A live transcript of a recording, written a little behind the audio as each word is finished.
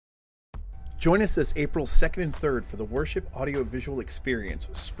Join us this April 2nd and 3rd for the Worship Audio-Visual Experience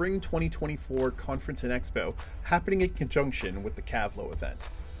Spring 2024 Conference and Expo, happening in conjunction with the Cavlo event.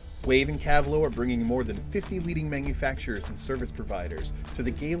 Wave and Cavlo are bringing more than 50 leading manufacturers and service providers to the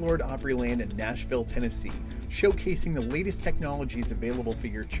Gaylord Opryland in Nashville, Tennessee, showcasing the latest technologies available for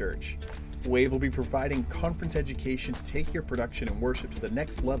your church. Wave will be providing conference education to take your production and worship to the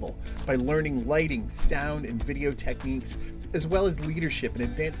next level by learning lighting, sound, and video techniques, as well as leadership and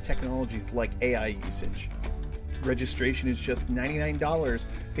advanced technologies like AI usage. Registration is just $99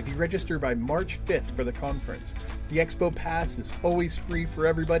 if you register by March 5th for the conference. The Expo Pass is always free for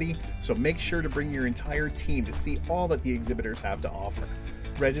everybody, so make sure to bring your entire team to see all that the exhibitors have to offer.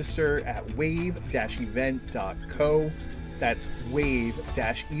 Register at wave-event.co. That's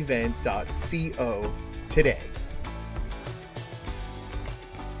wave-event.co today.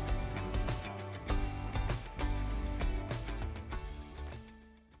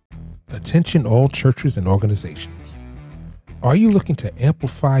 Attention all churches and organizations. Are you looking to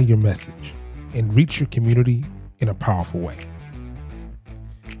amplify your message and reach your community in a powerful way?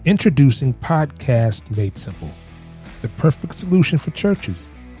 Introducing Podcast Made Simple, the perfect solution for churches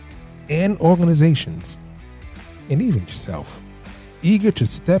and organizations, and even yourself, eager to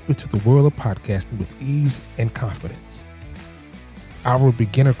step into the world of podcasting with ease and confidence. Our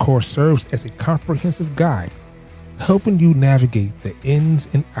beginner course serves as a comprehensive guide, helping you navigate the ins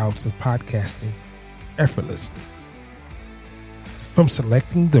and outs of podcasting effortlessly. From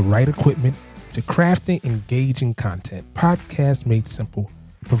selecting the right equipment to crafting engaging content, Podcast Made Simple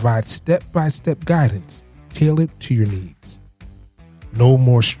provides step-by-step guidance tailored to your needs. No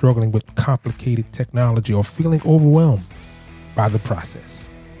more struggling with complicated technology or feeling overwhelmed by the process.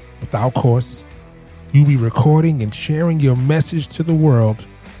 With our course, you'll be recording and sharing your message to the world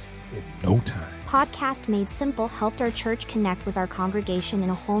in no time. Podcast Made Simple helped our church connect with our congregation in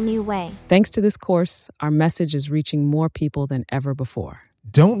a whole new way. Thanks to this course, our message is reaching more people than ever before.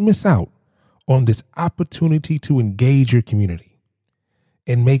 Don't miss out on this opportunity to engage your community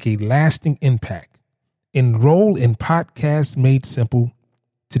and make a lasting impact. Enroll in Podcast Made Simple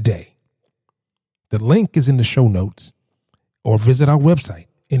today. The link is in the show notes, or visit our website,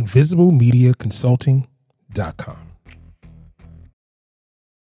 invisiblemediaconsulting.com.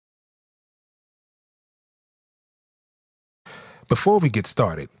 Before we get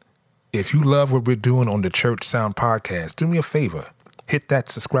started, if you love what we're doing on the Church Sound Podcast, do me a favor. Hit that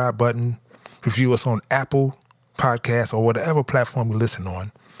subscribe button, review us on Apple Podcasts or whatever platform you listen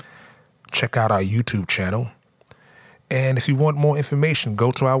on. Check out our YouTube channel. And if you want more information,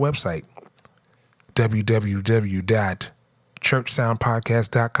 go to our website,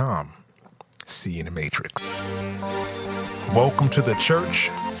 www.churchsoundpodcast.com. See you in the Matrix. Welcome to the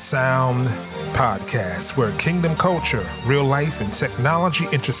Church Sound Podcast, where kingdom culture, real life, and technology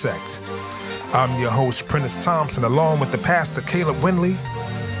intersect. I'm your host, Prentice Thompson, along with the pastor, Caleb Windley.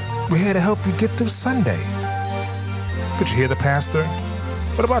 We're here to help you get through Sunday. Did you hear the pastor?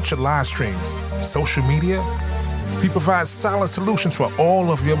 What about your live streams, social media? We provide solid solutions for all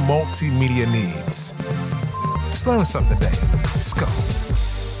of your multimedia needs. Let's learn something today. Let's go.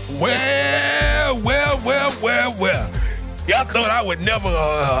 Well. Y'all thought I would never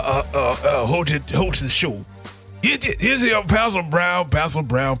host the show. Here's here, Pastor Brown.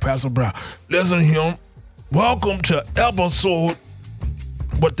 Listen to him. Welcome to episode,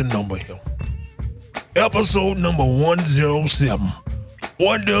 what the number here? Episode number 107.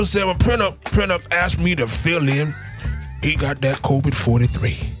 107. Printer asked me to fill in. He got that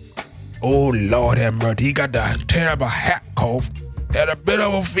COVID-43. Oh, Lord have mercy. He got that terrible hat cough. Had a bit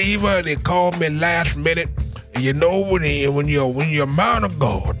of a fever, and they called me last minute. And you know, when you're a man of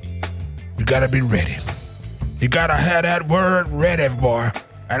God, you gotta be ready. You gotta have that word ready, boy.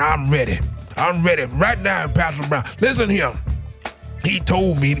 And I'm ready. I'm ready right now, Pastor Brown. Listen here. He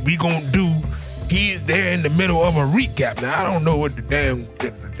told me he's there in the middle of a recap. Now, I don't know what the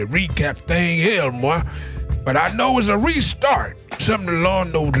recap thing is, boy. But I know it's a restart. Something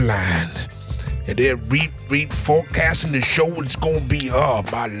along those lines. And they're forecasting the show. It's gonna be, oh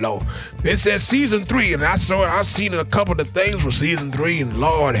my Lord. It said season 3, and I seen a couple of things for season 3, and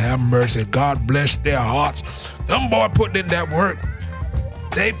Lord have mercy. God bless their hearts. Them boy putting in that work.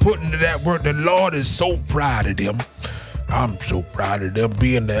 They putting in that work. The Lord is so proud of them. I'm so proud of them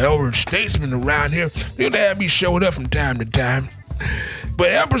being the elder statesman around here. They'll have me showing up from time to time.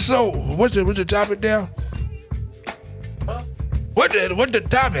 But episode, what's the topic there? Huh? What the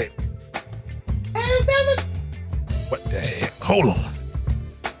topic? What the heck? Hold on.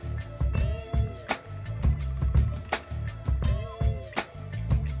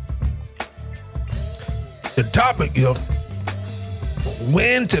 The topic is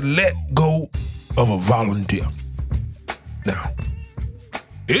when to let go of a volunteer. Now,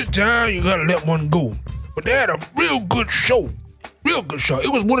 it's time you gotta let one go. But they had a real good show. Real good show.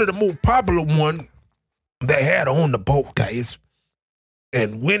 It was one of the more popular ones they had on the podcast.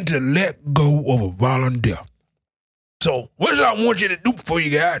 And when to let go of a volunteer. So, what I want you to do before you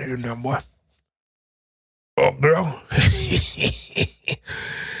get out of here now, boy? Oh, girl.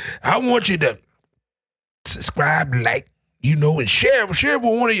 I want you to subscribe, like, and share with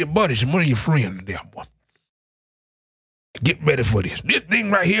one of your buddies and one of your friends there, boy. Get ready for this. This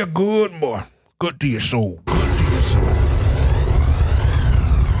thing right here, good, boy. Good to your soul. Good to your soul.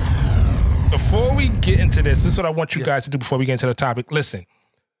 Before we get into this is what I want you guys to do before we get into the topic. Listen,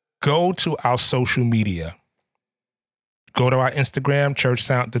 go to our social media. Go to our Instagram,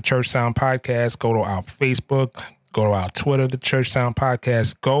 the Church Sound Podcast. Go to our Facebook. Go to our Twitter, the Church Sound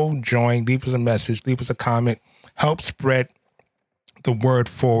Podcast. Go join, leave us a message, leave us a comment. Help spread the word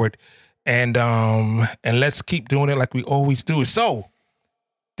forward. And let's keep doing it like we always do. So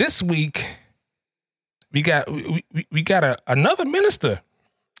this week we got another minister.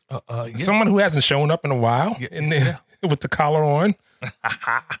 Someone who hasn't shown up in a while with the collar on.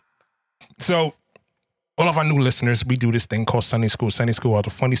 So all of our new listeners, we do this thing called Sunday School. Sunday School are the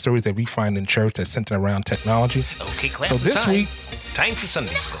funny stories that we find in church that's centered around technology. Okay, class. So this week, time for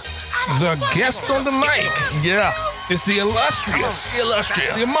Sunday School. The guest on the mic, is the illustrious,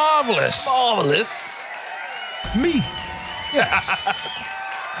 the marvelous, me. Yes.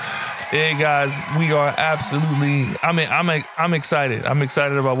 Hey guys, we are absolutely. I'm excited. I'm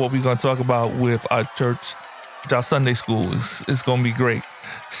excited about what we're gonna talk about with our church, our Sunday School. It's gonna be great.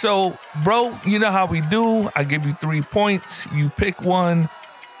 So, bro, you know how we do. I give you 3 points. You pick one.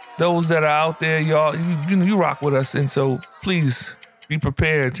 Those that are out there, y'all, you rock with us, and so please be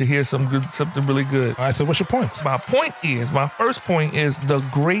prepared to hear something really good. All right. So, what's your points? My first point is the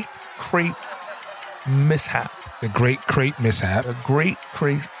Great Crate Mishap. The Great Crate Mishap. The Great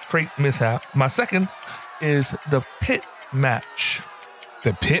Crate Mishap. My second is the Pit Match.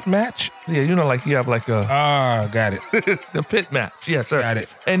 The Pit Match? Yeah, like you have like a... got it. The Pit Match. Yes, sir. Got it.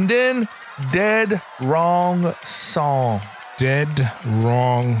 And then Dead Wrong Song. Dead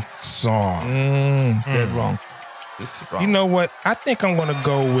Wrong Song. Dead Wrong. This is wrong. You know what? I think I'm going to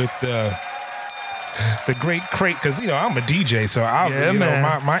go with the Great Crate because, I'm a DJ, so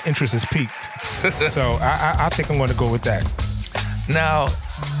my interest is piqued. So I think I'm going to go with that. Now,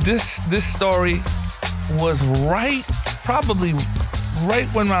 this story was probably right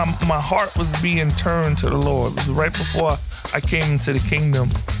when my heart was being turned to the Lord. It was right before I came into the kingdom.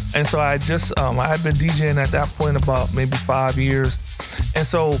 And so I just, I had been DJing at that point about maybe 5 years. And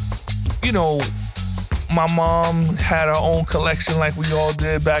so, my mom had her own collection like we all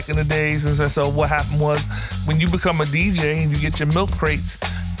did back in the days. And so what happened was when you become a DJ and you get your milk crates,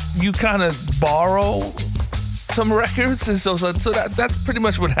 you kind of borrow some records, and so that's pretty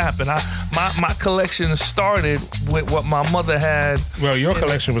much what happened. My collection started with what my mother had. Well, your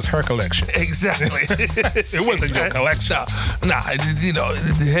collection was her collection. Exactly. It wasn't your collection. Nah.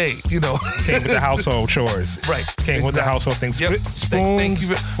 Hey, came with the household chores. Right. Came with the household things. Yep. Spoons,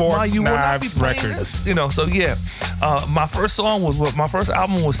 forks, knives, records. My first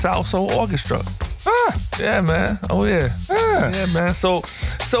album was South Soul Orchestra. Yeah, man. Oh yeah. Yeah, man. So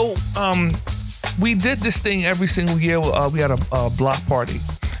we did this thing every single year. We had a block party.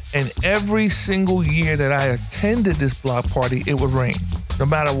 And every single year that I attended this block party, it would rain. No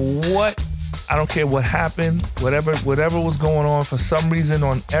matter what, I don't care what happened, whatever was going on, for some reason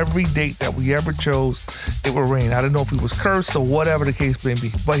on every date that we ever chose, it would rain. I don't know if it was cursed or whatever the case may be.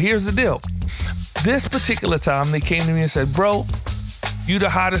 But here's the deal. This particular time, they came to me and said, bro, you the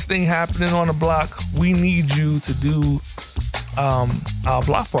hottest thing happening on the block. We need you to do our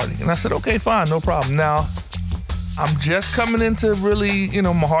block party. And I said, okay, fine, no problem. Now, I'm just coming into really,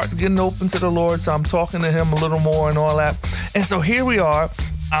 my heart's getting open to the Lord, so I'm talking to him a little more and all that. And so here we are.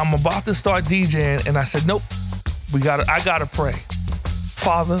 I'm about to start DJing, and I said, nope, I gotta pray.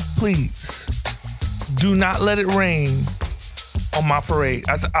 Father, please, do not let it rain on my parade.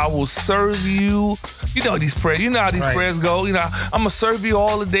 I said, I will serve you. You know these prayers. You know how these prayers go. I'm gonna serve you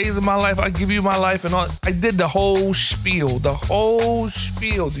all the days of my life. I give you my life and all. I did the whole spiel.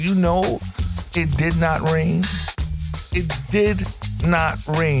 Do you know it did not rain? It did not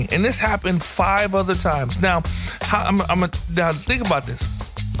rain. And this happened 5 other times. Now, now think about this.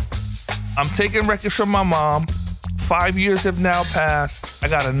 I'm taking records from my mom. 5 years have now passed. I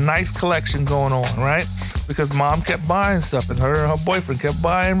got a nice collection going on, right? Because mom kept buying stuff and her and her boyfriend kept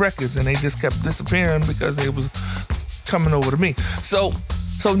buying records and they just kept disappearing because they was coming over to me. So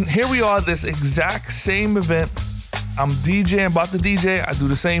here we are, this exact same event. I'm DJing, about to DJ, I do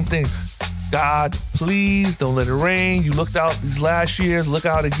the same thing. God, please don't let it rain. You looked out these last years, look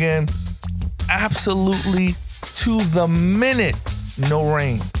out again. Absolutely to the minute, no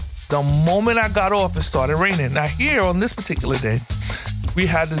rain. The moment I got off, it started raining. Now here on this particular day, we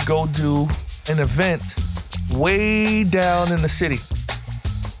had to go do an event way down in the city.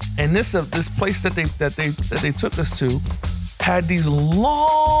 And this place that they took us to had these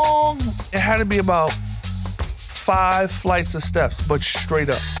long, it had to be about 5 flights of steps, but straight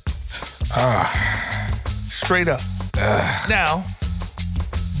up. Straight up. Now,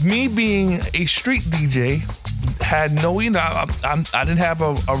 me being a street DJ had no, I didn't have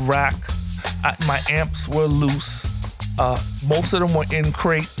a rack. My amps were loose. Most of them were in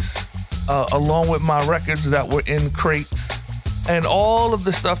crates, along with my records that were in crates. And all of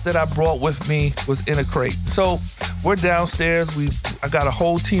the stuff that I brought with me was in a crate. So we're downstairs. I got a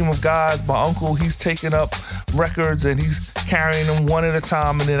whole team of guys. My uncle, he's taking up records and he's carrying them one at a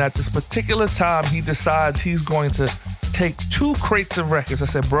time. And then at this particular time, he decides he's going to take 2 crates of records. I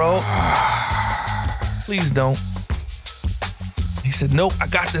said, bro, please don't. He said, nope, I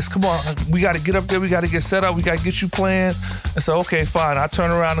got this. Come on. We got to get up there. We got to get set up. We got to get you playing. And so, okay, fine. I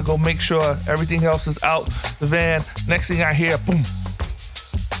turn around and go make sure everything else is out the van. Next thing I hear, boom.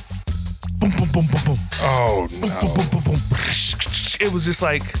 Boom, boom, boom, boom, boom. Oh, boom, no. boom, boom, boom, boom. It was just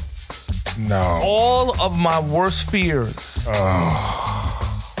like all of my worst fears.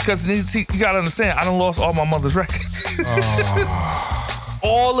 Because you got to understand, I done lost all my mother's records.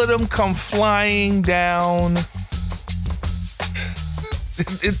 All of them come flying down.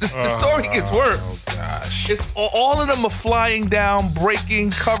 The story gets worse. Oh, gosh. It's all of them are flying down,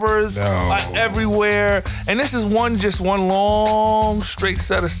 breaking covers everywhere. And this is one long straight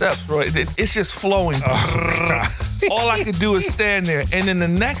set of steps, bro. It's just flowing. All I could do is stand there. And then the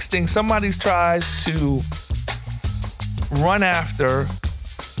next thing, somebody tries to run after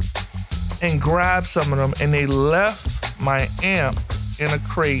and grab some of them, and they left my amp in a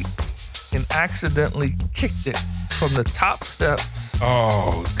crate and accidentally kicked it from the top steps.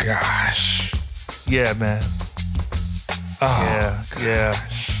 Oh, gosh. Yeah, man. Yeah.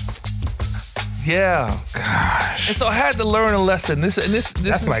 Gosh. And so I had to learn a lesson. This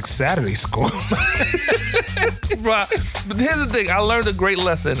That's like Saturday school. Right. But here's the thing. I learned a great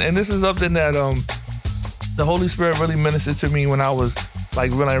lesson, and this is something that the Holy Spirit really ministered to me when I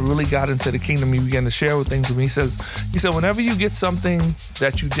really got into the kingdom. He began to share with things with me. He said, whenever you get something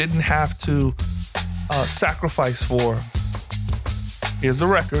that you didn't have to sacrifice for, here's the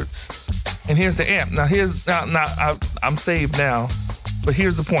records, and here's the amp. Now I'm saved now, but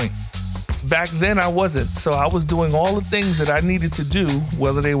here's the point. Back then I wasn't, so I was doing all the things that I needed to do,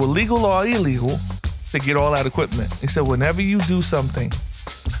 whether they were legal or illegal, to get all that equipment. He said, whenever you do something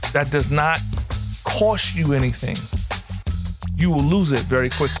that does not cost you anything, you will lose it very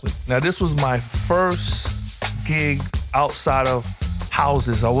quickly. Now, this was my first gig outside of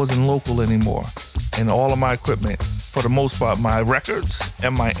houses. I wasn't local anymore. And all of my equipment, for the most part, my records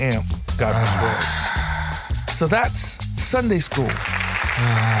and my amp got destroyed. So that's Sunday school.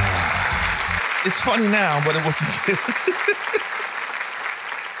 It's funny now, but it wasn't.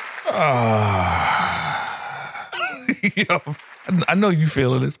 Yo, I know you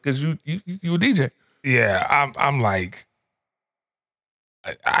feeling this because you a DJ. Yeah, I'm like,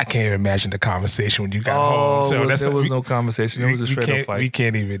 I can't even imagine the conversation when you got home. So there was no conversation. It was a straight up fight. We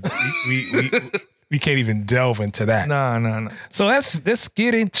can't even we can't even delve into that. No. So let's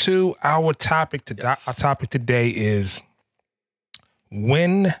get into our topic today. Yes. Our topic today is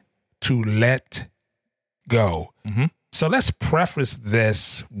when to let go. Mm-hmm. So let's preface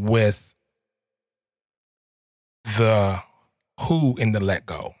this with the who in the let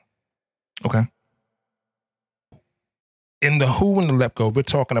go. Okay. In the who and the let go, we're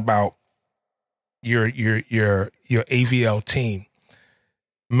talking about your AVL team,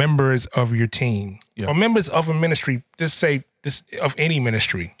 members of your team, or members of a ministry. Just say this of any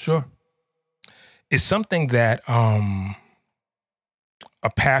ministry. Sure. It's something that a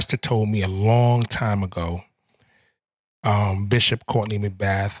pastor told me a long time ago. Bishop Courtney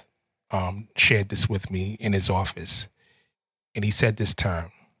McBath shared this with me in his office, and he said this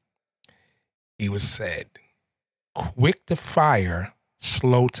term. He said, "Quick to fire,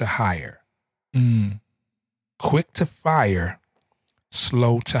 slow to hire." Quick to fire,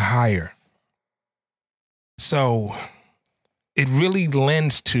 slow to hire. So it really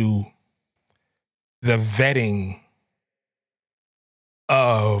lends to the vetting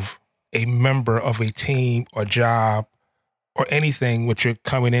of a member of a team or job or anything which you're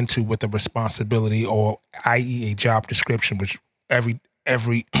coming into with a responsibility, or i.e. a job description, which every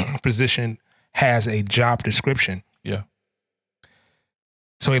position has a job description. Yeah.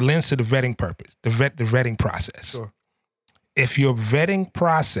 So it lends to the vetting purpose, the vetting process. Sure. If your vetting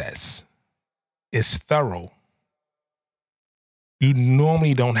process is thorough, you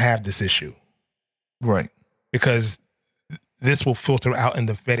normally don't have this issue. Right. Because this will filter out in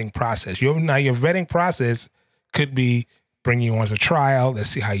the vetting process. Your vetting process could be bring you on as a trial. Let's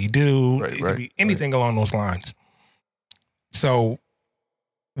see how you do. It could be anything along those lines. So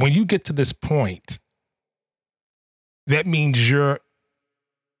when you get to this point, that means a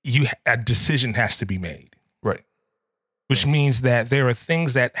decision has to be made. Right. Which means that there are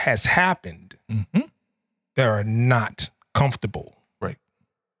things that has happened that are not comfortable. Right.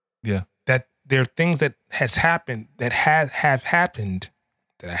 Yeah. That there are things that has happened that have happened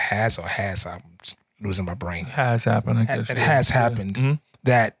I'm just losing my brain. Has happened, I guess. It has happened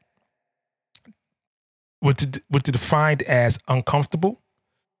that would be defined as uncomfortable,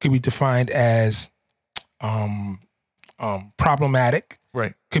 could be defined as problematic,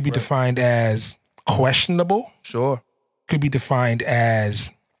 right? Could be defined as questionable, sure. Could be defined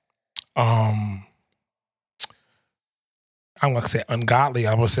as I'm going to say ungodly.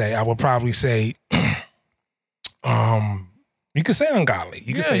 I would probably say you could say ungodly.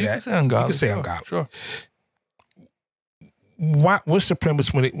 You could say that. You could say ungodly. You could say ungodly. Sure. What's the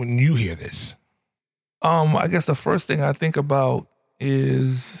premise when you hear this? I guess the first thing I think about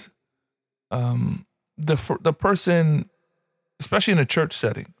is the person, especially in a church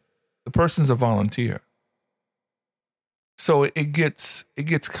setting, the person's a volunteer. So it gets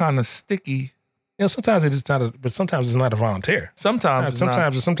kind of sticky. You know, sometimes it is not, but sometimes it's not a volunteer. Sometimes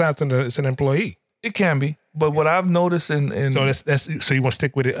it's an employee. It can be, but what I've noticed in so so you want to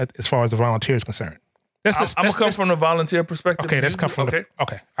stick with it as far as the volunteer is concerned. I'm gonna come from the volunteer perspective. Okay, let's come from okay, all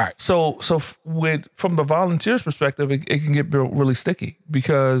right. So from the volunteer's perspective, it can get really sticky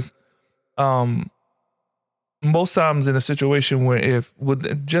because most times in a situation where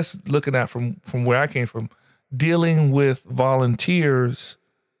just looking at from where I came from, dealing with volunteers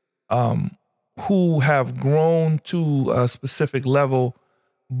who have grown to a specific level,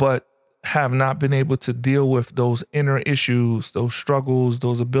 but have not been able to deal with those inner issues, those struggles,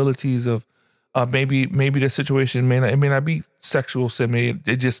 those abilities of maybe the situation may not be sexual sin.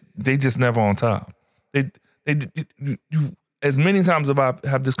 They just never on time. You as many times as I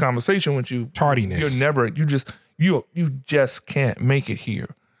have this conversation with you, tardiness. You just can't make it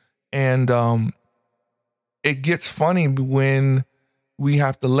here, and it gets funny when we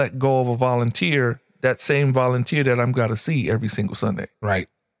have to let go of a volunteer, that same volunteer that I'm got to see every single Sunday. Right.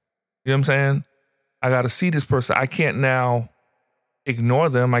 You know what I'm saying? I got to see this person. I can't now ignore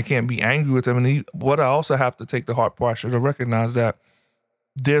them. I can't be angry with them. And what I also have to take the heart posture to recognize that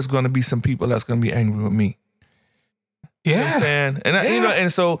there's going to be some people that's going to be angry with me. Yeah. You know what I'm saying? And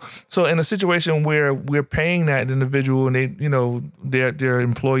and so in a situation where we're paying that individual and they're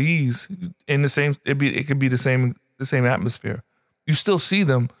employees in the same, it could be the same atmosphere. You still see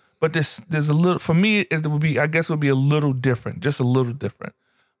them, but there's a little, for me, it would be a little different, just a little different.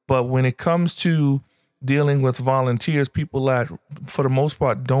 But when it comes to dealing with volunteers, people that for the most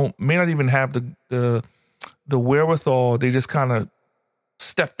part may not even have the wherewithal. They just kind of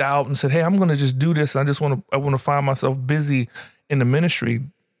stepped out and said, "Hey, I'm going to just do this. I want to find myself busy in the ministry."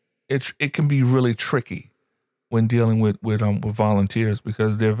 It can be really tricky when dealing with volunteers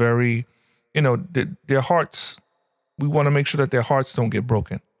because they're very, their hearts. We want to make sure that their hearts don't get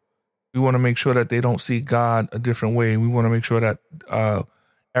broken. We want to make sure that they don't see God a different way. We want to make sure that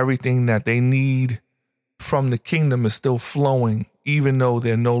everything that they need from the kingdom is still flowing, even though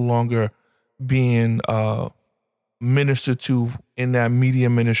they're no longer being ministered to in that media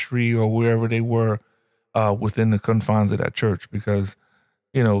ministry or wherever they were within the confines of that church. Because,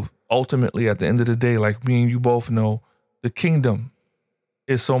 ultimately at the end of the day, like me and you both know, the kingdom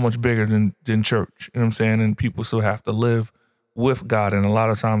is so much bigger than church. You know what I'm saying? And people still have to live with God. And a lot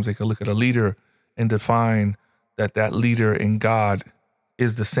of times they can look at a leader and define that leader and God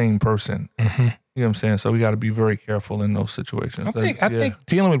is the same person. Mm-hmm. You know what I'm saying? So we got to be very careful in those situations. I think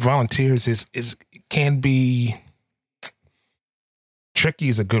dealing with volunteers can be tricky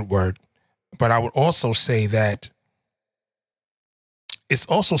is a good word, but I would also say that it's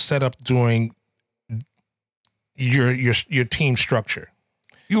also set up during your team structure.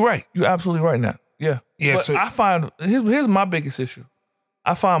 You're right. You're absolutely right now. Yeah. Yeah. But so I find here's my biggest issue.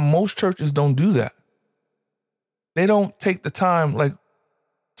 I find most churches don't do that. They don't take the time. Like,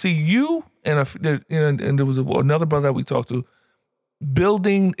 see, you and there was another brother that we talked to.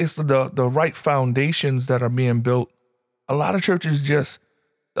 Building is the right foundations that are being built. A lot of church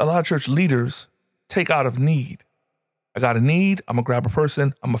leaders take out of need. I got a need. I'm gonna grab a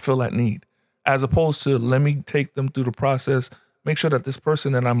person. I'm gonna fill that need. as opposed to let me take them through the process, make sure that this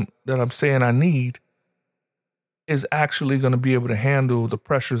person that I'm saying I need is actually going to be able to handle the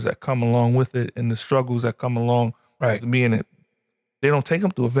pressures that come along with it and the struggles that come along with being it. They don't take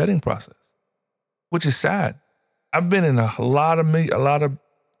them through a vetting process, which is sad. I've been in a lot of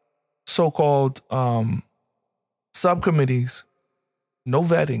so-called subcommittees, no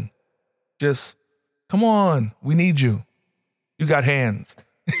vetting, just come on, we need you. You got hands.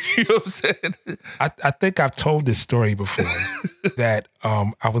 You know what I'm saying? I think I've told this story before that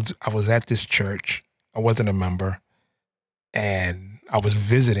I was at this church. I wasn't a member, and I was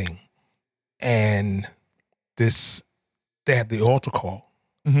visiting, and they had the altar call,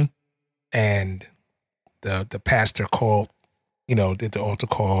 and the pastor called, did the altar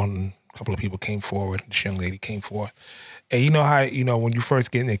call, and a couple of people came forward, and this young lady came forward, and you know how when you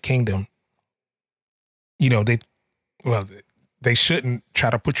first get in the kingdom, they shouldn't try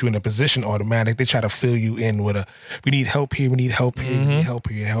to put you in a position automatic. They try to fill you in with we need help here, we need help here, we need help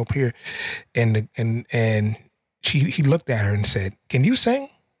here, help here. And he looked at her and said, "Can you sing?"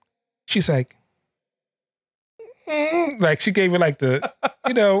 She's like, like she gave it like the,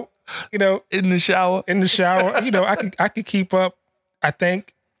 in the shower. I could keep up. I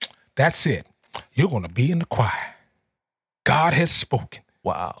think that's it. You're going to be in the choir. God has spoken.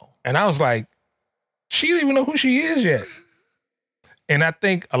 Wow. And I was like, she don't even know who she is yet. And I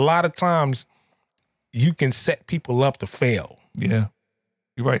think a lot of times you can set people up to fail. Yeah.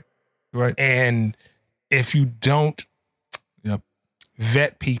 You're right. And if you don't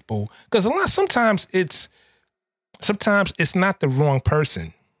vet people, because sometimes it's not the wrong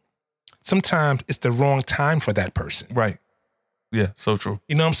person. Sometimes it's the wrong time for that person. Right. Yeah, so true.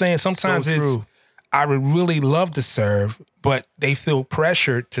 You know what I'm saying? Sometimes I would really love to serve, but they feel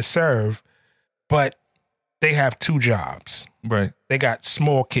pressured to serve, but they have 2 jobs. Right. They got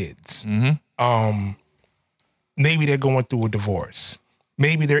small kids. Maybe they're going through a divorce.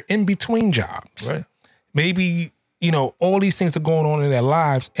 Maybe they're in between jobs. Right. Maybe, all these things are going on in their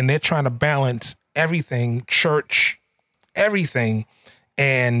lives and they're trying to balance everything, church, everything.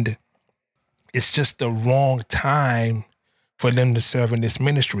 And it's just the wrong time for them to serve in this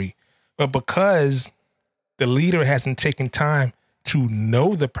ministry. But because the leader hasn't taken time to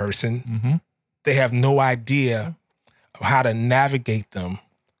know the person, they have no idea of how to navigate them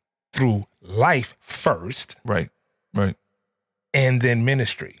through life first. Right. And then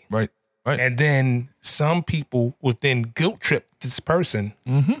ministry. Right. And then some people will then guilt trip this person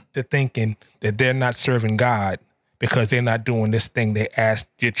to thinking that they're not serving God because they're not doing this thing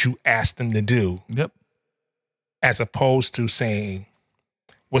that you asked them to do. Yep. As opposed to saying,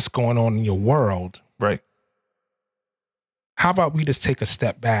 what's going on in your world? Right. How about we just take a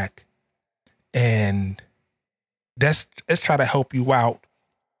step back and let's try to help you out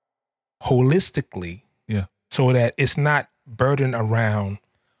holistically. Yeah. So that it's not burdened around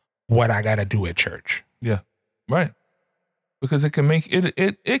what I got to do at church. Yeah. Right. Because it can make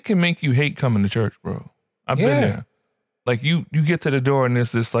it can make you hate coming to church, bro. I've been there. Like you get to the door and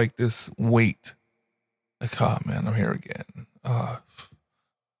there's this weight. Like, oh man, I'm here again.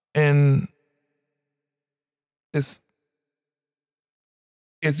 And it's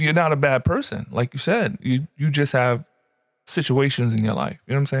if you're not a bad person, like you said, you just have situations in your life.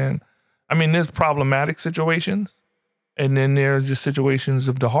 You know what I'm saying? I mean, there's problematic situations, and then there's just situations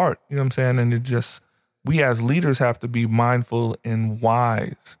of the heart. You know what I'm saying? And we as leaders have to be mindful and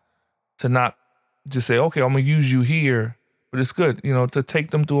wise to not just say, okay, I'm gonna use you here, but it's good, to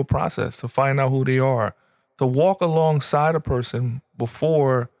take them through a process, to find out who they are, to walk alongside a person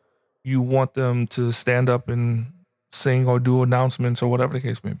before you want them to stand up and sing or do announcements or whatever the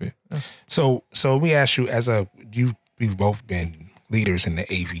case may be. Yeah. So we ask you, we've both been leaders in the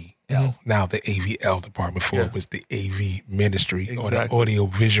AVL, now the AVL department. Before it was the AV ministry or the audio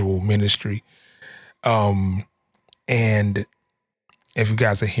visual ministry. And if you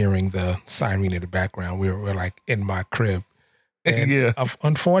guys are hearing the siren in the background, we're like in my crib. And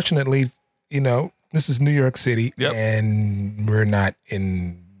unfortunately, this is New York City, and we're not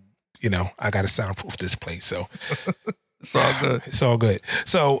in, I got to soundproof this place. So it's all good. It's all good.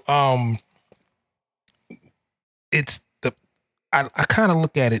 So, I kind of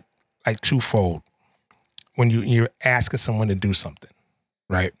look at it like twofold when you're asking someone to do something,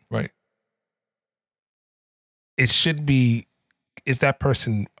 right? Right. It should be, is that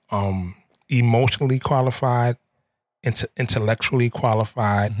person emotionally qualified, intellectually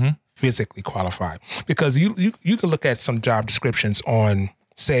qualified, physically qualified? Because you can look at some job descriptions on,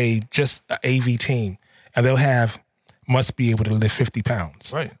 say, just an AV team, and they'll have must be able to lift 50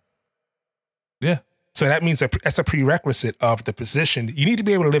 pounds. Right. Yeah. So that means that's a prerequisite of the position. You need to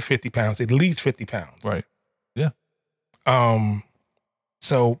be able to lift 50 pounds, at least 50 pounds. Right. Yeah.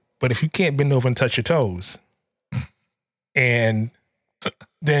 So, but if you can't bend over and touch your toes, and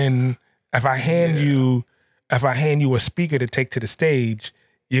then if I hand you a speaker to take to the stage,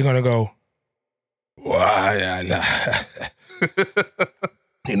 you're gonna go, well,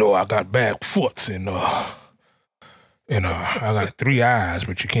 you know, I got bad foots and I got 3 eyes,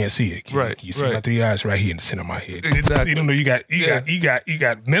 but you can't see it. You see my 3 eyes right here in the center of my head. Exactly. Even though you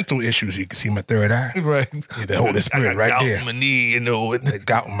got mental issues, you can see my third eye. Right. Yeah, the Holy Spirit right there. Gout in my knee, you know. It's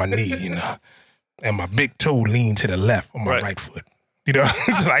gout in my knee, you know. And my big toe leaned to the left on my right foot. You know,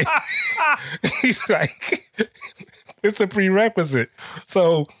 it's like it's a prerequisite.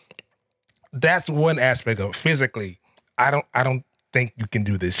 So that's one aspect of it. Physically, I don't think you can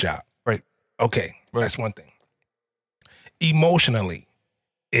do this job. Right. Okay. Right. That's one thing. Emotionally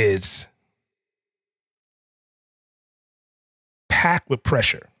is packed with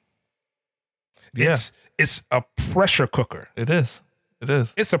pressure. Yeah. It's a pressure cooker. It is.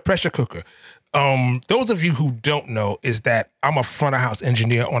 It's a pressure cooker. Those of you who don't know is that I'm a front of house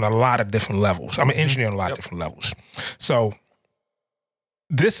engineer on a lot of different levels. I'm an engineer on a lot of different levels. So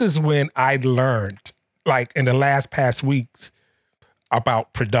this is when I learned, like in the past weeks,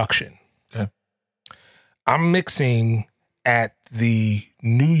 about production. Okay. I'm mixing at the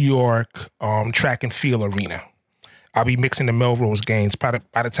New York track and field arena. I'll be mixing the Melrose games. By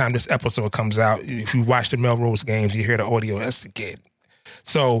the time this episode comes out, if you watch the Melrose games, you hear the audio. That's the kid.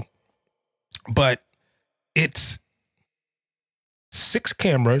 So, but it's 6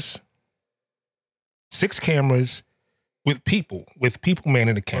 cameras with people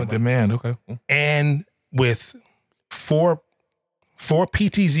manning the camera. Demand, okay. And with 4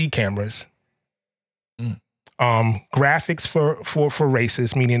 PTZ cameras. Graphics for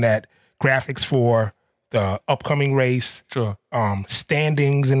races, meaning that graphics for the upcoming race, sure.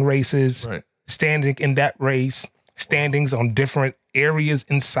 Standings in races, right. Standing in that race, standings on different areas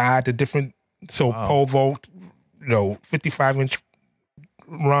inside the different, pole vault, 55-inch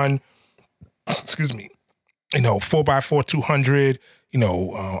run, excuse me, 4x4 200,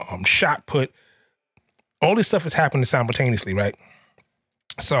 shot put. All this stuff is happening simultaneously, right?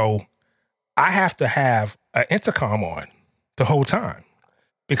 So I have to have an intercom on the whole time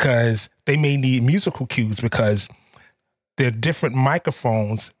because they may need musical cues because there are different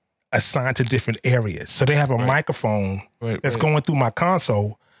microphones assigned to different areas. So they have a microphone that's going through my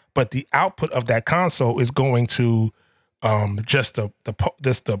console, but the output of that console is going to just the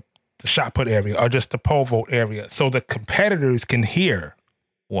shot put area or just the pole vault area, so the competitors can hear.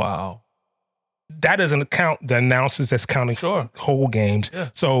 Wow. That doesn't count the announcers that's counting whole games. Yeah.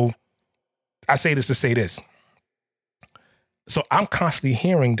 So I say this to say this. So I'm constantly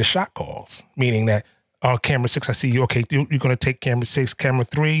hearing the shot calls, meaning that camera 6, I see you. Okay, you're going to take camera 6, camera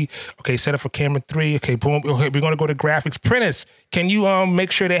 3. Okay, set up for camera 3. Okay, boom. Okay, we're going to go to graphics. Prentice, can you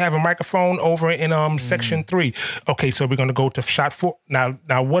make sure they have a microphone over in section 3? Okay, so we're going to go to shot 4.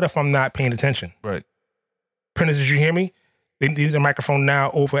 Now, what if I'm not paying attention? Right. Prentice, did you hear me? They need a microphone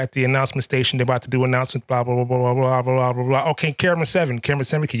now over at the announcement station. They're about to do announcements, blah, blah, blah, blah, blah, blah, blah, blah. Okay, camera 7, can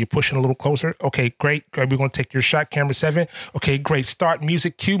you push in a little closer? Okay, great. We're going to take your shot, camera 7. Okay, great. Start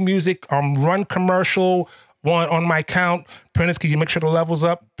music, cue music, run commercial, 1 on my count. Prentice, can you make sure the level's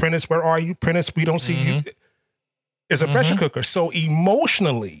up? Prentice, where are you? Prentice, we don't see you. It's a pressure cooker. So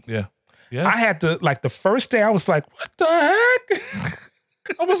emotionally, I had to, like the first day, I was like, what the heck?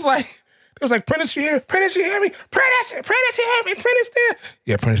 I was like, it was like, Prentice, you hear? Prentice, you hear me? Prentice, you hear me? Prentice there?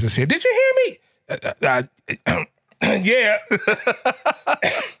 Yeah, Prentice is here. Did you hear me? Yeah.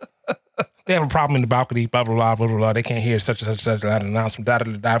 They have a problem in the balcony, blah, blah, blah, blah, blah, blah. They can't hear such and such an announcement,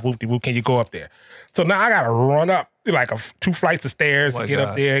 whoop-de-whoop. Can you go up there? So now I got to run up like 2 flights of stairs to get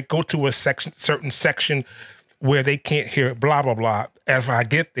up there, go to a certain section where they can't hear it, blah, blah, blah. And if I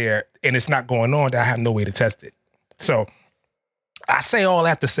get there and it's not going on, then I have no way to test it. So I say all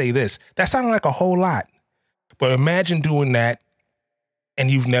that to say this. That sounded like a whole lot. But imagine doing that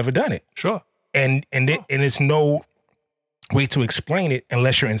and you've never done it. Sure. And it's no way to explain it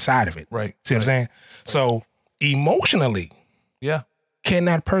unless you're inside of it. Right. See what I'm saying? So emotionally, can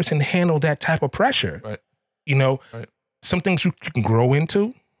that person handle that type of pressure? Right. Some things you can grow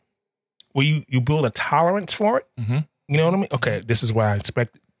into where you build a tolerance for it. Mm-hmm. You know what I mean? Okay, this is what I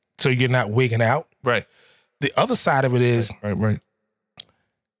expect. So you're not wigging out. Right. The other side of it is right.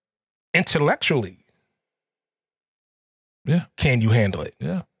 Intellectually. Yeah. Can you handle it?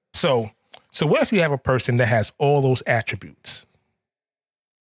 Yeah. So what if you have a person that has all those attributes?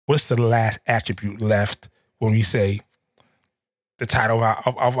 What's the last attribute left when we say the title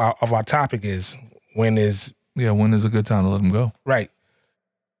of our topic is when is a good time to let them go? right.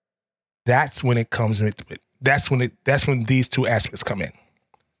 That's when it comes in. That's when these two aspects come in.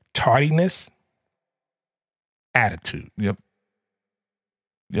 Tardiness, attitude. Yep.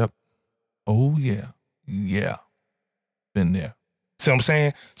 Oh yeah. Been there. See what I'm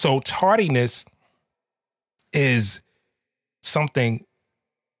saying? So tardiness is something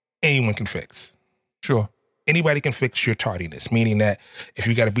anyone can fix. Sure. Anybody can fix your tardiness, meaning that if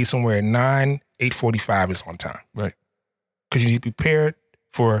you got to be somewhere at 9, 8:45 is on time. Right. Because you need to be prepared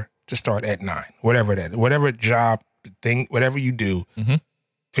to start at 9, whatever job thing, whatever you do,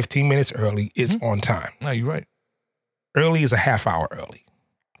 15 minutes early is on time. No, you're right. Early is a half hour early.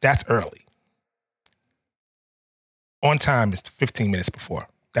 That's early. On time is 15 minutes before.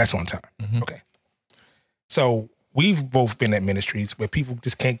 That's on time. Okay. So we've both been at ministries where people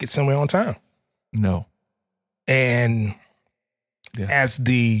just can't get somewhere on time. No. And as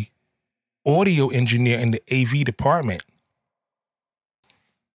the audio engineer in the AV department,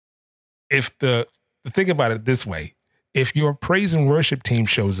 if think about it this way, if your praise and worship team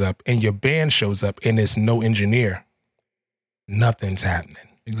shows up and your band shows up and there's no engineer, nothing's happening.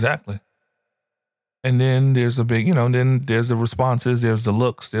 Exactly. And then there's a big, then there's the responses, there's the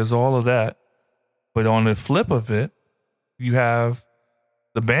looks, there's all of that. But on the flip of it, you have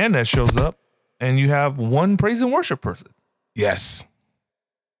the band that shows up and you have one praise and worship person. Yes.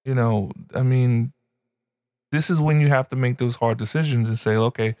 This is when you have to make those hard decisions and say,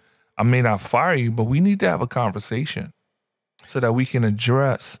 okay, I may not fire you, but we need to have a conversation so that we can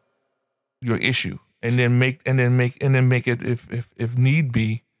address your issue and then make it, if need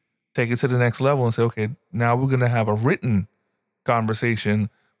be, take it to the next level and say, okay, now we're going to have a written conversation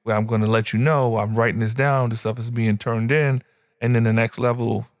where I'm going to let you know I'm writing this down. This stuff is being turned in. And then the next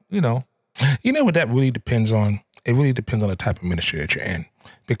level, You know what that really depends on? It really depends on the type of ministry that you're in,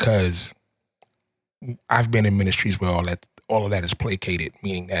 because I've been in ministries where all of that is placated,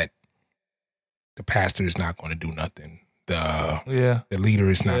 meaning that the pastor is not going to do nothing. The leader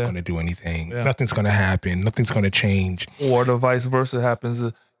is not going to do anything. Yeah. Nothing's going to happen. Nothing's going to change. Or the vice versa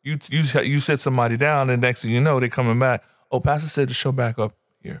happens. You set somebody down, and next thing you know, they're coming back. Oh, pastor said to show back up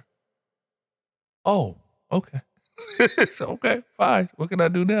here. Oh, okay. So, okay, fine. What can I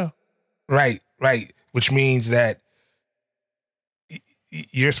do now? Right. Which means that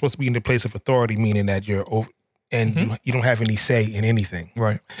you're supposed to be in the place of authority, meaning that you're over, and you don't have any say in anything.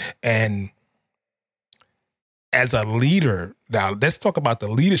 Right. And as a leader, now let's talk about the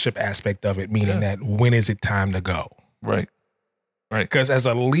leadership aspect of it, meaning that when is it time to go? Right. Because as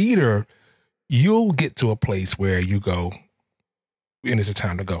a leader, you'll get to a place where you go, when is it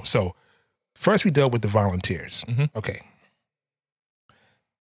time to go? So first we dealt with the volunteers. Okay.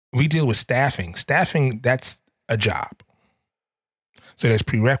 We deal with staffing. Staffing, that's a job. So there's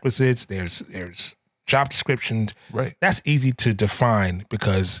prerequisites, there's job descriptions. Right. That's easy to define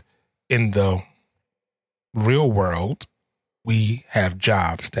because in the real world, we have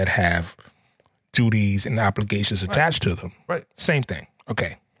jobs that have duties and obligations attached to them. Right. Same thing.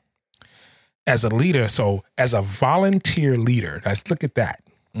 Okay. As a leader, so as a volunteer leader, let's look at that.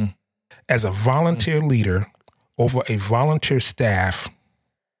 As a volunteer leader over a volunteer staff,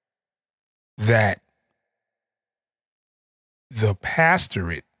 that the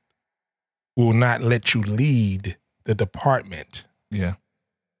pastorate will not let you lead the department. Yeah.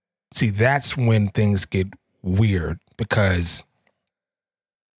 See, that's when things get weird because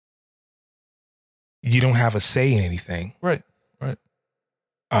you don't have a say in anything. Right.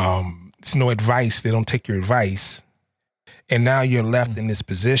 It's no advice. They don't take your advice. And now you're left in this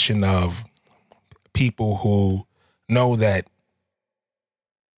position of people who know that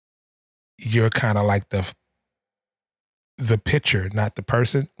you're kind of like the picture, not the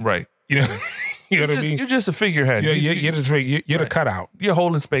person. Right. You know what I mean? You're just a figurehead. You're the cutout. You're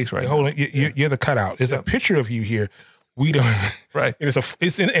holding space right now. You're the cutout. There's a picture of you here. We don't. Right. It's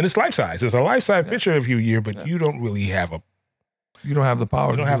life size. It's a life size picture of you here, but you don't really have a. You don't have the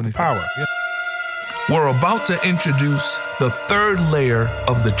power. You don't have the power. Yeah. We're about to introduce the third layer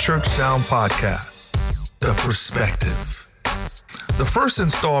of the Church Sound podcast, the perspective. The first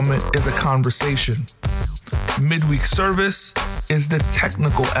installment is a conversation. Midweek service is the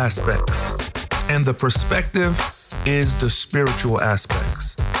technical aspects, and the perspective is the spiritual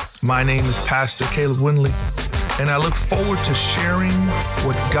aspects. My name is Pastor Caleb Winley, and I look forward to sharing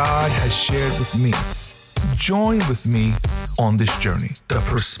what God has shared with me. Join with me on this journey, The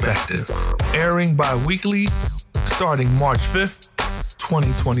Perspective, airing bi-weekly starting March 5th,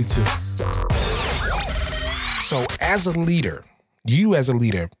 2022. So as a leader,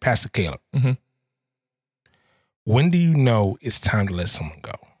 Pastor Caleb, when do you know it's time to let someone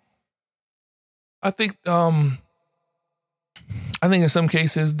go? I think in some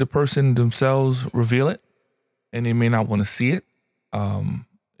cases the person themselves reveal it, and they may not want to see it.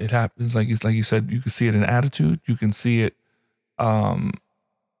 It happens like you said. You can see it in attitude. You can see it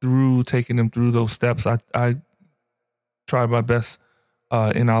through taking them through those steps. I tried my best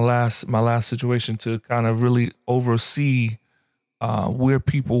in my last situation to kind of really oversee where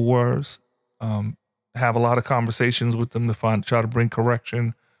people were. Have a lot of conversations with them to try to bring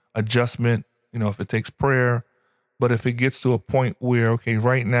correction, adjustment. If it takes prayer. But if it gets to a point where, okay,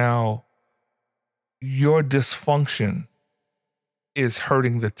 right now, your dysfunction is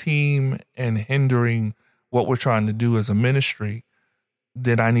hurting the team and hindering what we're trying to do as a ministry,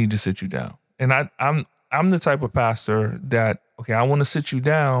 then I need to sit you down. And I'm the type of pastor that, okay, I want to sit you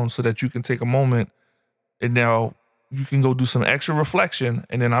down so that you can take a moment and now you can go do some extra reflection.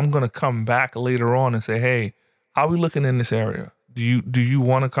 And then I'm going to come back later on and say, hey, how are we looking in this area? Do you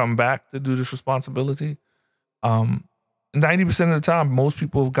want to come back to do this responsibility? 90% of the time, most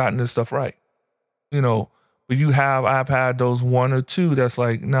people have gotten this stuff right, but I've had those one or two that's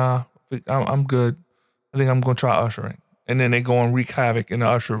like, nah, I'm good. I think I'm going to try ushering. And then they go and wreak havoc in the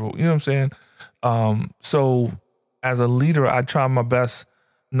usher room. You know what I'm saying? So as a leader, I try my best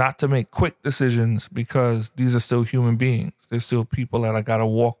not to make quick decisions because these are still human beings. They're still people that I got to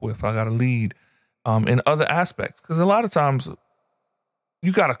walk with. I got to lead in other aspects. Because a lot of times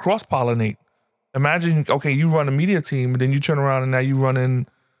you got to cross-pollinate. Imagine, okay, you run a media team, and then you turn around and now you run in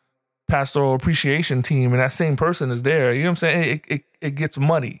pastoral appreciation team, and that same person is there. You know what I'm saying? It gets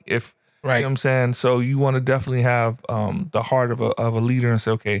muddy. Right. You know what I'm saying? So you want to definitely have the heart of a leader and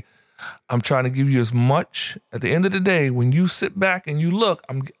say, okay, I'm trying to give you as much. At the end of the day, when you sit back and you look,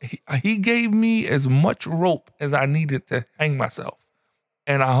 he gave me as much rope as I needed to hang myself,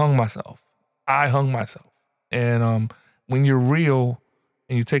 and I hung myself. And when you're real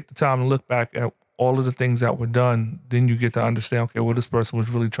and you take the time to look back at all of the things that were done, then you get to understand, okay, well, this person was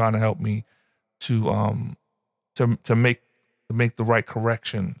really trying to help me to make the right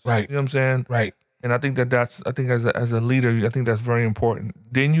corrections. Right. You know what I'm saying? Right. And I think as a leader, I think that's very important.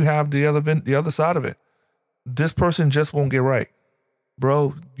 Then you have the other side of it. This person just won't get right.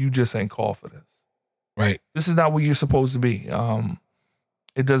 Bro, you just ain't called for this. Right. This is not what you're supposed to be.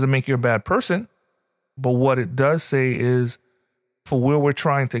 It doesn't make you a bad person, but what it does say is for where we're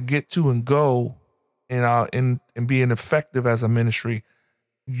trying to get to and go in being effective as a ministry,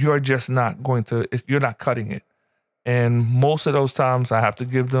 you're just not you're not cutting it. And most of those times I have to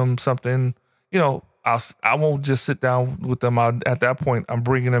give them something, I won't just sit down with them. At that point, I'm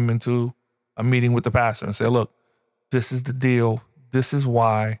bringing them into a meeting with the pastor and say, look, this is the deal. This is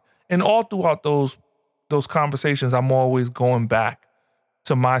why. And all throughout those conversations, I'm always going back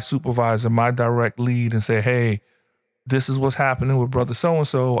to my supervisor, my direct lead, and say, hey, this is what's happening with brother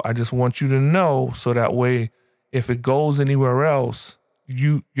so-and-so. I just want you to know so that way, if it goes anywhere else,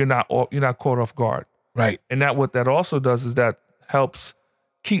 you're not caught off guard. Right. And what that also does is that helps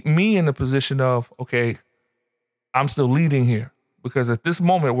keep me in the position of, okay, I'm still leading here. Because at this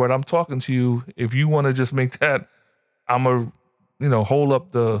moment where I'm talking to you, if you want to just make that, I'm a, hold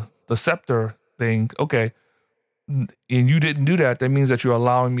up the scepter thing, okay, and you didn't do that, that means that you're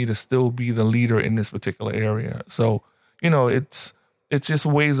allowing me to still be the leader in this particular area. So, it's just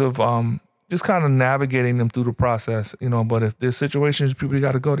ways of just kind of navigating them through the process, but if there's situations people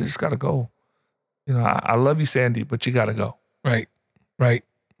got to go, they just got to go. I love you, Sandy, but you got to go. Right. Right.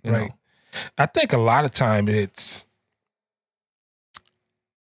 Right. I think a lot of time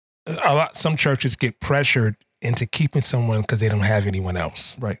some churches get pressured into keeping someone because they don't have anyone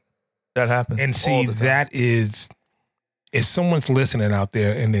else. Right. That happens. And see, that is, if someone's listening out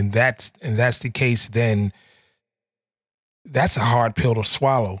there and that's the case, then that's a hard pill to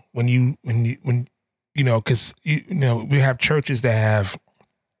swallow when because we have churches that have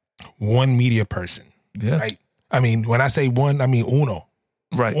one media person. Yeah. Right. I mean, when I say one, I mean uno.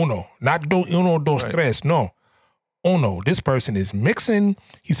 Right. Uno. Not uno, dos, tres. No. Uno. This person is mixing.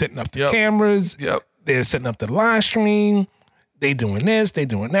 He's setting up the cameras. Yep. They're setting up the live stream. They doing this. They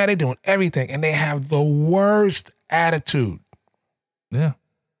doing that. They doing everything. And they have the worst attitude. Yeah.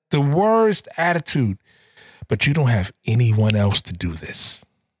 The worst attitude. But you don't have anyone else to do this.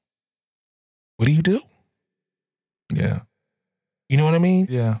 What do you do? Yeah. You know what I mean?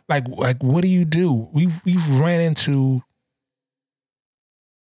 Yeah. Like what do you do? We've ran into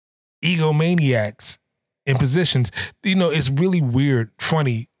egomaniacs in positions. It's really weird,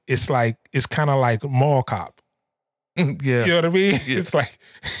 funny. It's kind of like mall cop. Yeah. You know what I mean? Yeah. It's like,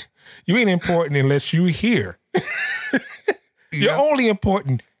 you ain't important unless you here. You're only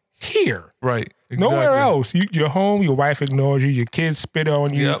important here. Right. Nowhere Exactly. else. You're home, your wife ignores you, your kids spit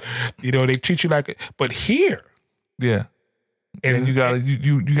on you. Yep. You know, they treat you like but here. Yeah. And you gotta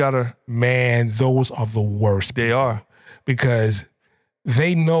you gotta. Man, those are the worst. They are. Because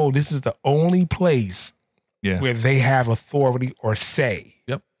they know this is the only place where they have authority or say.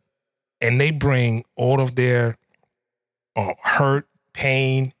 Yep. And they bring all of their hurt,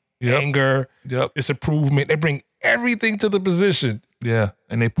 pain, anger, disapproval. They bring everything to the position. Yeah.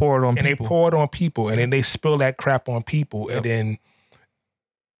 And they pour it on and people. they pour it on people. And then they spill that crap on people. Yep. And then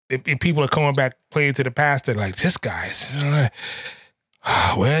if people are coming back playing to the pastor like, this guy's,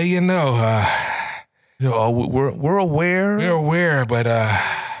 well, you know, we're aware. we're aware, but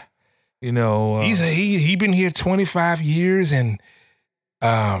You know, he been here 25 years, and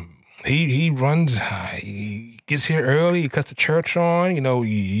he runs. He gets here early. He cuts the church on. You know,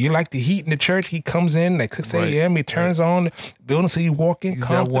 you like the heat in the church. He comes in like 6 a.m. He turns on the building so you walk in He's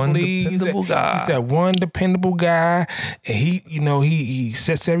comfortably. that one dependable guy. He's that one dependable guy, and he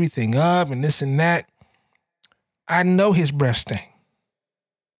sets everything up and this and that. I know his breath stink.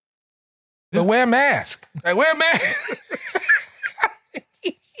 But wear a mask. Like, wear a mask.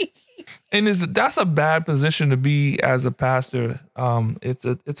 and that's a bad position to be as a pastor.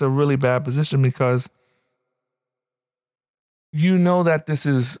 It's a really bad position because you know that this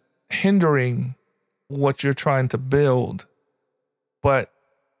is hindering what you're trying to build, but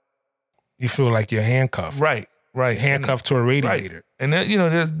You feel like you're handcuffed. right, Handcuffed to a radiator. right. And then, you know,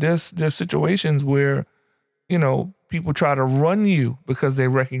 there's situations where, you know, people try to run you because they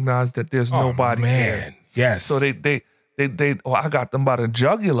recognize that there's nobody there. Yes. So they I got them by the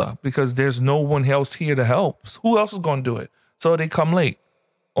jugular because there's no one else here to help. Who else is going to do it? So they come late,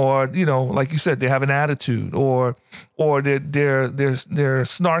 or you know, like you said, they have an attitude, or they're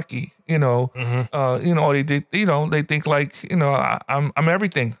snarky. You know, you know, they think like, you know, I'm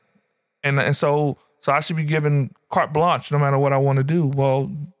everything, and so I should be given carte blanche no matter what I want to do.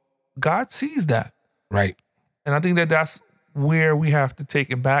 Well, God sees that, Right. and I think that's where we have to take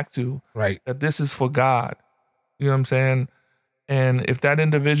it back to. Right. That this is for God. You know what I'm saying? And if that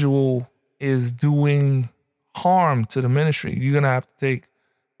individual is doing harm to the ministry, you're going to have to take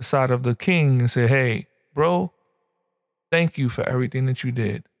the side of the king and say, hey, bro, thank you for everything that you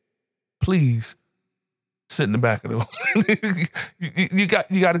did. Please sit in the back of the you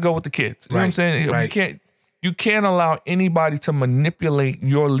got to go with the kids. You know what I'm saying? Right. You can't allow anybody to manipulate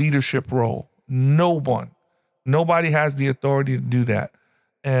your leadership role. No one. Nobody has the authority to do that.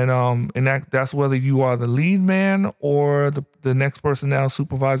 And that's whether you are the lead man or the next person down,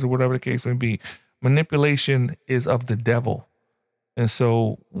 supervisor, whatever the case may be. Manipulation is of the devil. And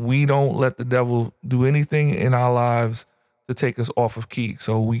so we don't let the devil do anything in our lives to take us off of key.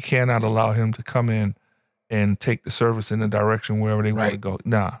 So we cannot allow him to come in and take the service in the direction wherever they want to go.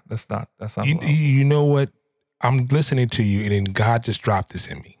 Nah, that's not allowed. You know what? I'm listening to you, and then God just dropped this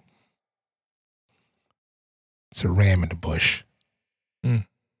in me. It's a ram in the bush.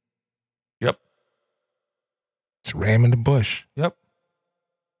 Yep. It's a ram in the bush. Yep.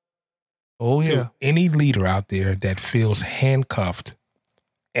 Oh, To yeah. any leader out there that feels handcuffed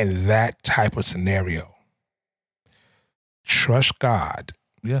in that type of scenario, trust God.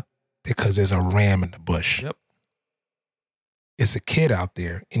 Yeah. Because there's a ram in the bush. Yep. It's a kid out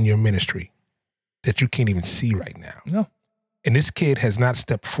there in your ministry that you can't even see right now. No. And this kid has not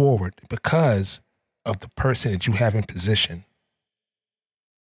stepped forward because of the person that you have in position.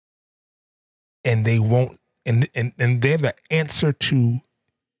 And they won't, and they're the answer to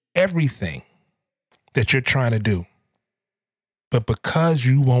everything that you're trying to do. But because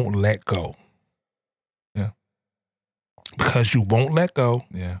you won't let go. Yeah. Because you won't let go,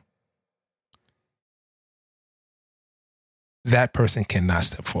 Yeah. that person cannot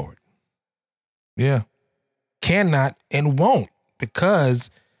step forward. Yeah. Cannot and won't, because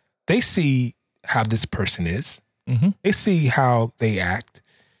they see how this person is. Mm-hmm. They see how they act.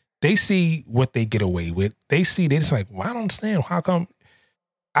 They see what they get away with. They see, they're just like, well, I don't understand. How come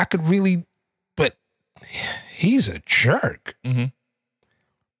I could really, but he's a jerk. Mm-hmm.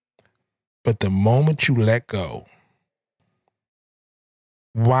 But the moment you let go,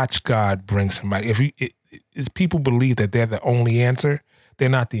 watch God bring somebody. If people believe that they're the only answer, they're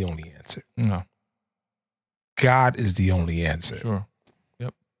not the only answer. No. God is the only answer. Sure.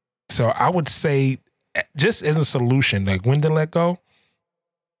 Yep. So I would say, just as a solution, like when to let go,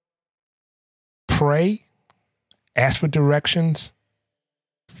 pray, ask for directions,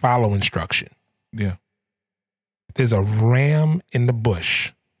 follow instruction. Yeah. There's a ram in the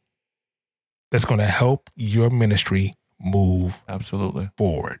bush that's going to help your ministry move Absolutely.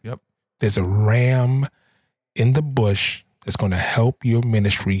 forward. Yep. There's a ram in the bush that's going to help your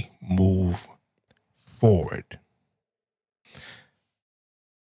ministry move forward.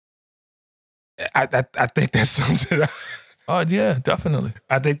 I think that sums it up. Oh, yeah, definitely.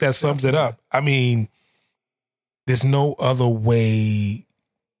 I think that sums it up. I mean, there's no other way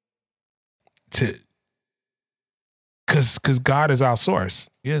to, because God is our source.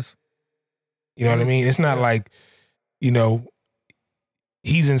 Yes. You know what I mean? It's not like, you know,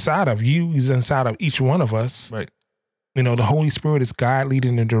 he's inside of you. He's inside of each one of us. Right. You know, the Holy Spirit is God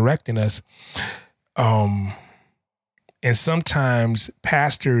leading and directing us. And sometimes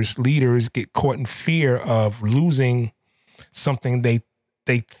pastors, leaders get caught in fear of losing something they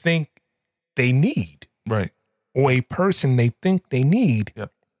think they need. Right. Or a person they think they need.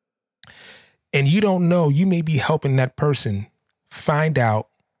 Yep. And you don't know, you may be helping that person find out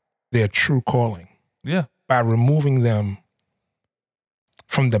their true calling. Yeah. By removing them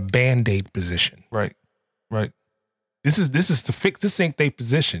from the Band-Aid position. Right. Right. This is to fix, this ain't their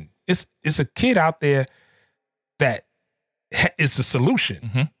position. It's a kid out there that is the solution.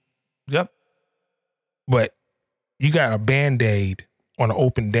 Mm-hmm. Yep. But you got a Band-Aid on an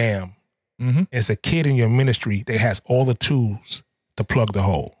open dam. Mm-hmm. It's a kid in your ministry that has all the tools to plug the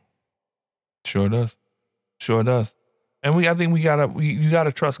hole. Sure does. Sure does. And I think you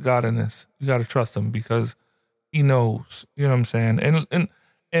gotta trust God in this. You gotta trust him because he knows. You know what I'm saying?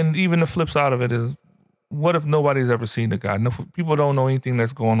 And even the flip side of it is, what if nobody's ever seen the guy? No, people don't know anything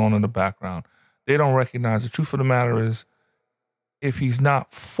that's going on in the background. They don't recognize. The truth of the matter is, if he's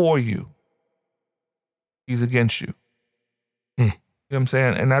not for you, he's against you. You know what I'm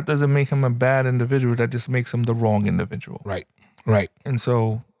saying? And that doesn't make him a bad individual. That just makes him the wrong individual. Right. Right. And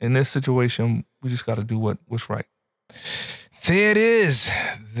so in this situation, we just got to do what's right. There it is.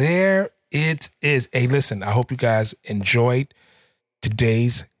 There it is. Hey, listen, I hope you guys enjoyed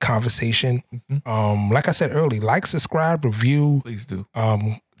today's conversation. Mm-hmm. Like I said earlier, like, subscribe, review. Please do.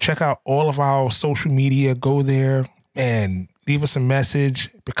 Check out all of our social media. Go there and leave us a message.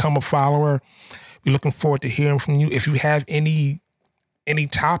 Become a follower. We're looking forward to hearing from you. If you have any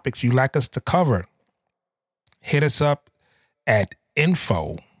topics you'd like us to cover, hit us up at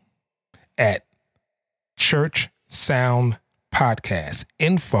info@Church Sound Podcast.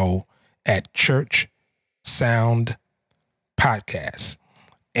 info@Church Sound Podcast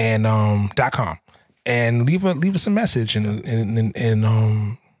and .com, and leave us a message, and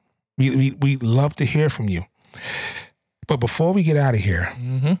we love to hear from you. But before we get out of here,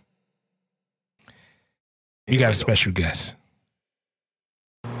 we got a special guest.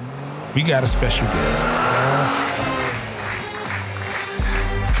 We got a special guest.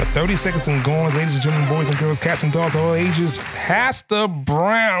 For 30 seconds and going, ladies and gentlemen, boys and girls, cats and dogs, all ages, Pastor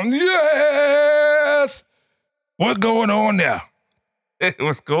Brown. Yes! What's going on there? Hey,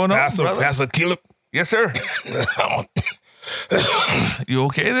 what's going on, Pastor Caleb? Yes, sir. You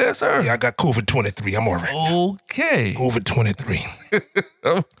okay there, sir? Yeah, I got COVID-23. I'm all right. Okay. COVID-23.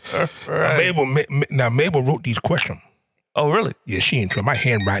 All right. Mabel wrote these questions. Oh, really? Yeah, she ain't trouble. My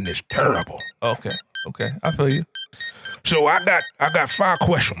handwriting is terrible. Okay. I feel you. So I got 5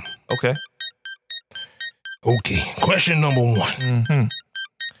 questions. Okay. Okay. Question number 1. Mm-hmm.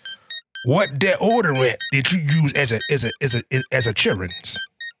 What deodorant did you use as a children's?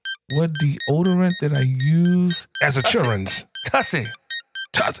 What deodorant did I use as a children's? Tussie.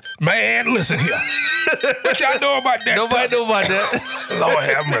 Man, listen here. What y'all know about that? Nobody know about that. Lord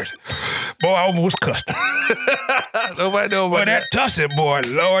have mercy. Boy, I almost cussed. Nobody know about that. Tussie, boy,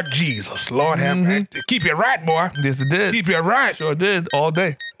 Lord Jesus. Lord have mercy. Keep it right, boy. Yes, it did. Keep it right. Sure did. All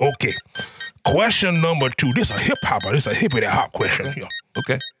day. Okay. Question number 2. This is a hip-hopper. This is a hippity-hop question here.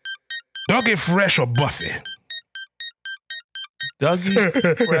 Okay. Dougie Fresh or Buffy? Dougie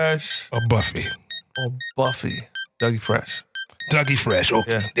Fresh or Buffy? Or Buffy. Dougie Fresh. Dougie Fresh.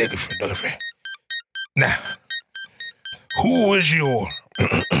 Okay. Yeah. Dougie Fresh. Now, who was your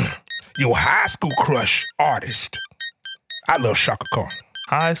high school crush artist? I love Chaka Khan.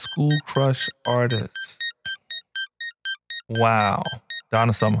 High school crush artist. Wow.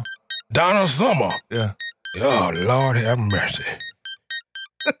 Donna Summer. Donna Summer? Yeah. Oh, Lord have mercy.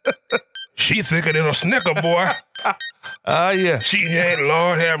 She thicker than a Snicker, boy. Yeah. She had,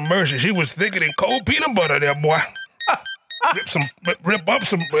 Lord have mercy. She was thicker than cold peanut butter there, boy. Rip some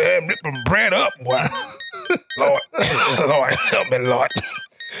bread up, boy. Lord help me, Lord.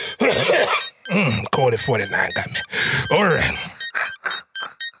 Cody 49 got me. All right.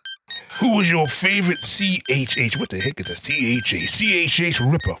 Who was your favorite CHH? What the heck is a CHH? CHH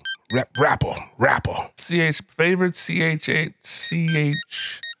rapper. Favorite CCH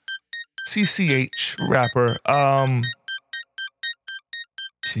rapper.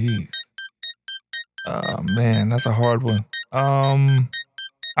 Jeez. Man, that's a hard one. I'm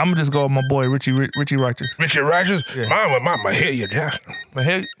gonna just go with my boy Richie Righteous. Richard Righteous? Yeah. Mine was Mahalia Jackson.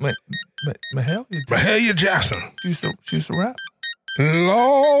 Mahalia Jackson. She used to rap.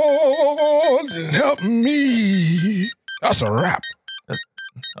 Lord, help me. That's a rap.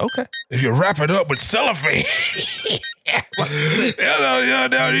 Okay. If you wrap it up with cellophane. you know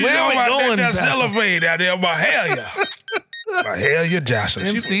about that cellophane out there, Mahalia. Mahalia Jackson.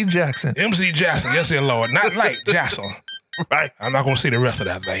 MC Jackson. MC Jackson, yes, dear Lord. Not like Jackson. Right. I'm not going to see the rest of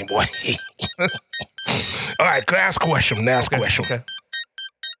that thing, boy. All right, last question. Okay.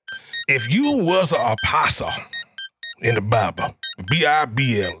 If you was an apostle in the Bible,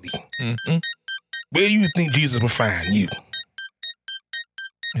 Bible, where do you think Jesus would find you?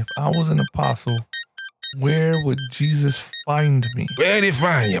 If I was an apostle, where would Jesus find me? Where did he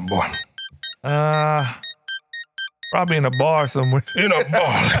find you, boy? Probably in a bar somewhere. In a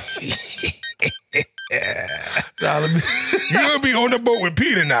bar. You would be on the boat with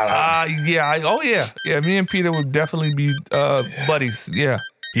Peter now. Yeah. Yeah, me and Peter would definitely be buddies. Yeah.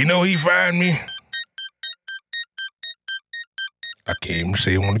 You know he find me? I can't even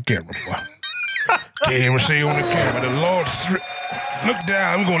say it on the camera, boy. Can't even say it on the camera. The Lord, look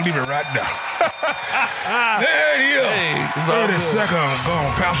down. I'm going to leave it right down. There he is. Hey, 30 seconds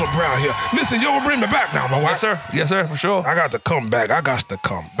gone. Pastor Brown here. Listen, you will bring me back now, my wife. Yes, sir, for sure. I got to come back.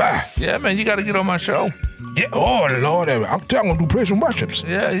 Yeah, man, you got to get on my show. Yeah, oh, Lord. I'm telling you, do praise and worships.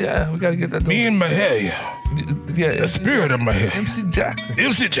 Yeah, we got to get that done. Me and Mahalia. Yeah, The spirit of Mahalia. MC Jackson.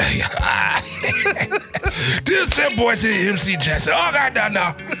 MC Jackson. This that boy said MC Jackson. All right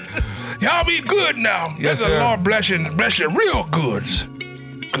now. Y'all be good now. Yes, May the sir. Lord bless you real good.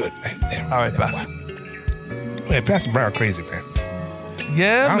 Good, man. All right, Pastor. Man, Pastor Brown crazy, man.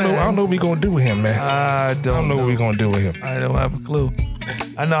 Yeah, I don't know what we gonna do with him, man. I don't know what we gonna do with him. I don't have a clue.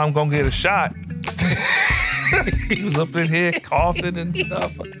 I know I'm gonna get a shot. He was up in here coughing and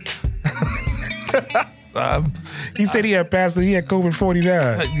stuff. He said he had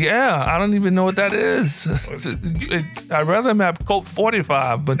COVID-49. Yeah, I don't even know what that is. I'd rather him have Coke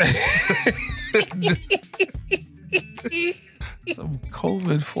 45, but some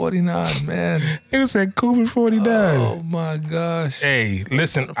COVID-49, man. He said COVID-49. Oh my gosh. Hey,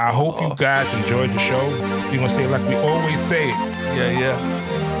 listen, I hope you guys enjoyed the show. We're gonna say it like we always say it. Yeah.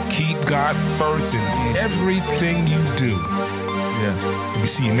 Keep God first in everything you do. Yeah. We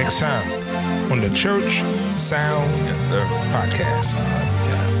see you next time on the Church Sound Podcast.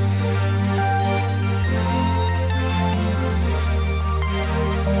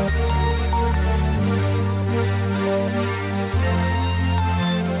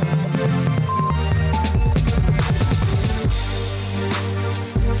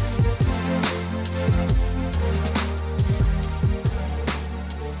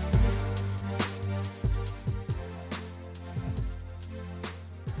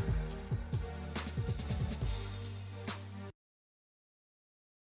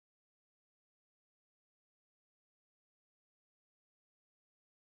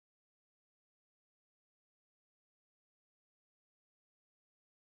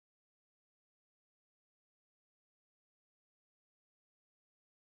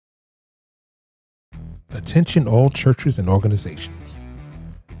 Attention all churches and organizations.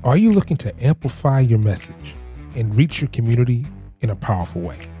 Are you looking to amplify your message and reach your community in a powerful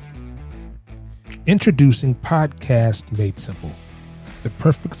way? Introducing Podcast Made Simple, the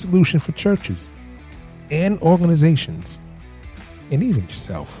perfect solution for churches and organizations, and even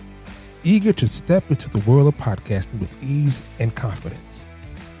yourself, eager to step into the world of podcasting with ease and confidence.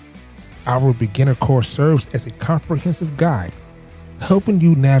 Our beginner course serves as a comprehensive guide, helping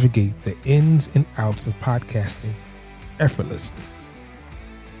you navigate the ins and outs of podcasting effortlessly.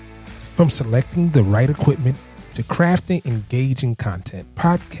 From selecting the right equipment to crafting engaging content,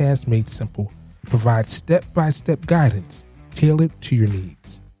 Podcast Made Simple provides step-by-step guidance tailored to your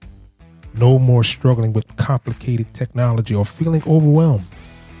needs. No more struggling with complicated technology or feeling overwhelmed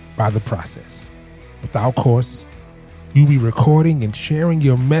by the process. With our course, you'll be recording and sharing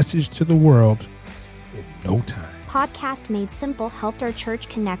your message to the world in no time. Podcast Made Simple helped our church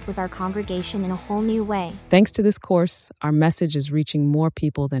connect with our congregation in a whole new way. Thanks to this course, our message is reaching more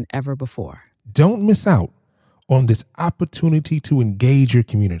people than ever before. Don't miss out on this opportunity to engage your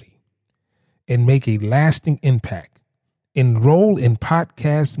community and make a lasting impact. Enroll in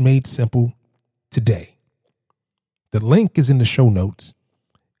Podcast Made Simple today. The link is in the show notes,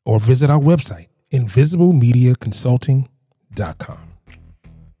 or visit our website, invisiblemediaconsulting.com.